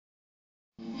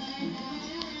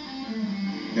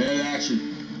And action.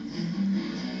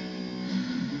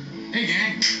 Hey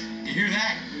gang, you hear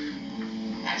that?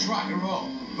 That's rock and roll,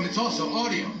 but it's also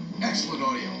audio. Excellent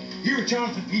audio. Here at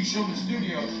Jonathan P. Shulman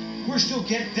Studios, we're still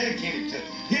dedicated to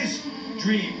his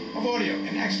dream of audio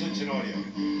and excellence in audio.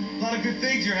 A lot of good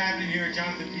things are happening here at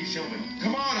Jonathan P. Shulman.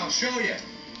 Come on, I'll show you.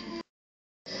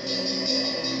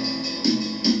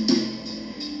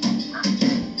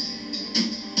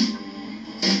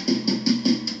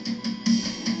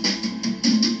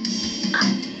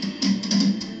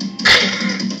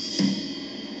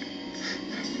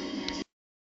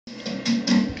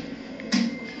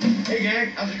 Hey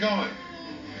gang, how's it going?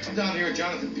 I'm down here at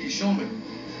Jonathan P. Shulman,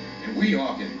 and we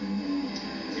hawking.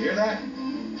 You hear that?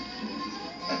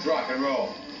 That's rock and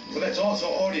roll, but that's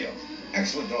also audio.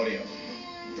 Excellent audio.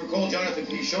 If we're called Jonathan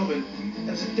P. Shulman,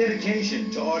 that's a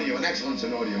dedication to audio and excellence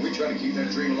in audio. We try to keep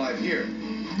that dream alive here.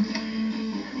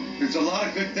 There's a lot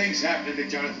of good things happening at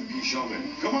Jonathan P.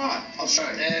 Shulman. Come on, I'll show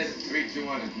you. And 3, 2,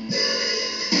 1.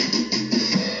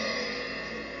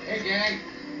 Hey gang.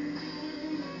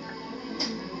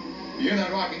 You hear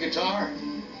that rocking guitar?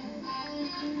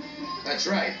 That's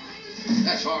right.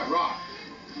 That's hard rock.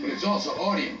 But it's also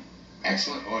audio.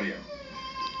 Excellent audio.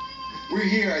 We're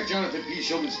here at Jonathan P.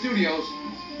 Shulman Studios,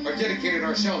 are dedicated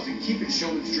ourselves to keeping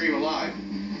Shulman's dream alive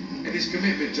and his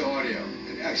commitment to audio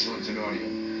and excellence in audio.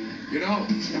 You know,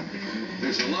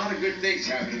 there's a lot of good things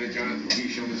happening at Jonathan P.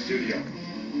 Shulman Studio.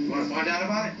 You want to find out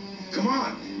about it? Come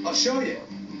on, I'll show you.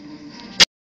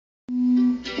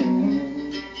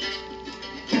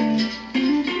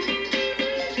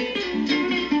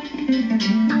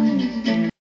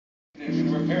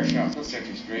 Repair shop, let's set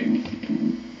you straight.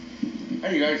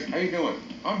 Hey guys, how you doing?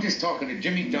 I'm just talking to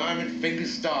Jimmy Diamond Finger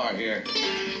Star here,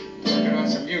 working on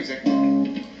some music.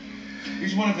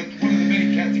 He's one of the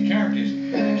many cast of characters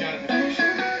in Jonathan P.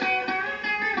 Shulman.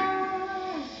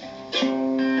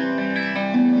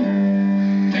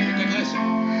 Take a good listen.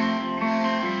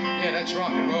 Yeah, that's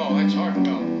rock and roll, that's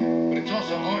heartfelt, but it's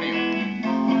also audio,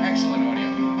 excellent audio.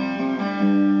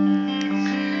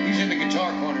 He's in the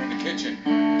guitar corner in the kitchen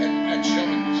at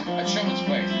Shulman's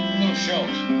place, little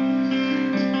shows.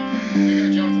 Here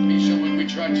at Jonathan P. Shulman, we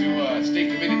try to stay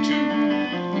committed to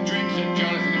the dreams that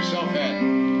Jonathan himself had,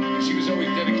 because he was always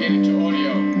dedicated to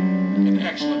audio and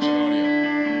excellence in audio.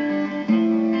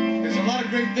 There's a lot of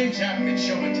great things happening at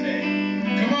Shulman today.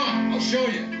 Come on, I'll show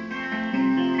you.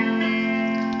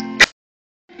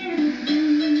 I'm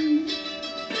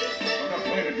not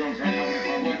playing the drums right now, but if I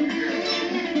would, you hear it.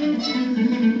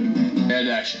 And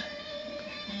action.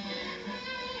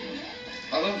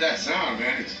 I love that sound,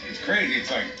 man. It's crazy.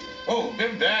 It's like, oh,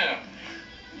 bim bam.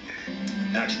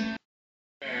 Action.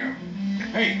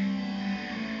 Hey,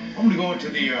 I'm gonna go into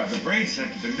the brain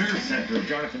center, the nerve center of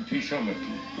Jonathan P. Shulman.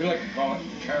 We like to call it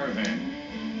the caravan.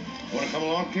 Want to come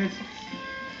along, kids?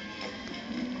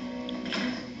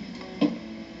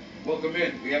 Welcome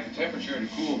in. We have the temperature to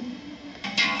cool.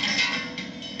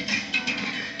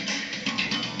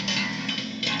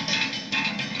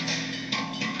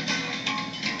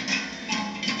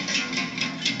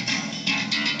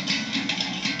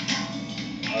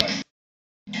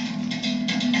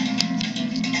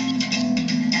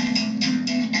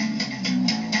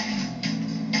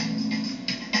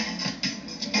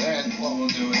 Then what we'll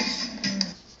do is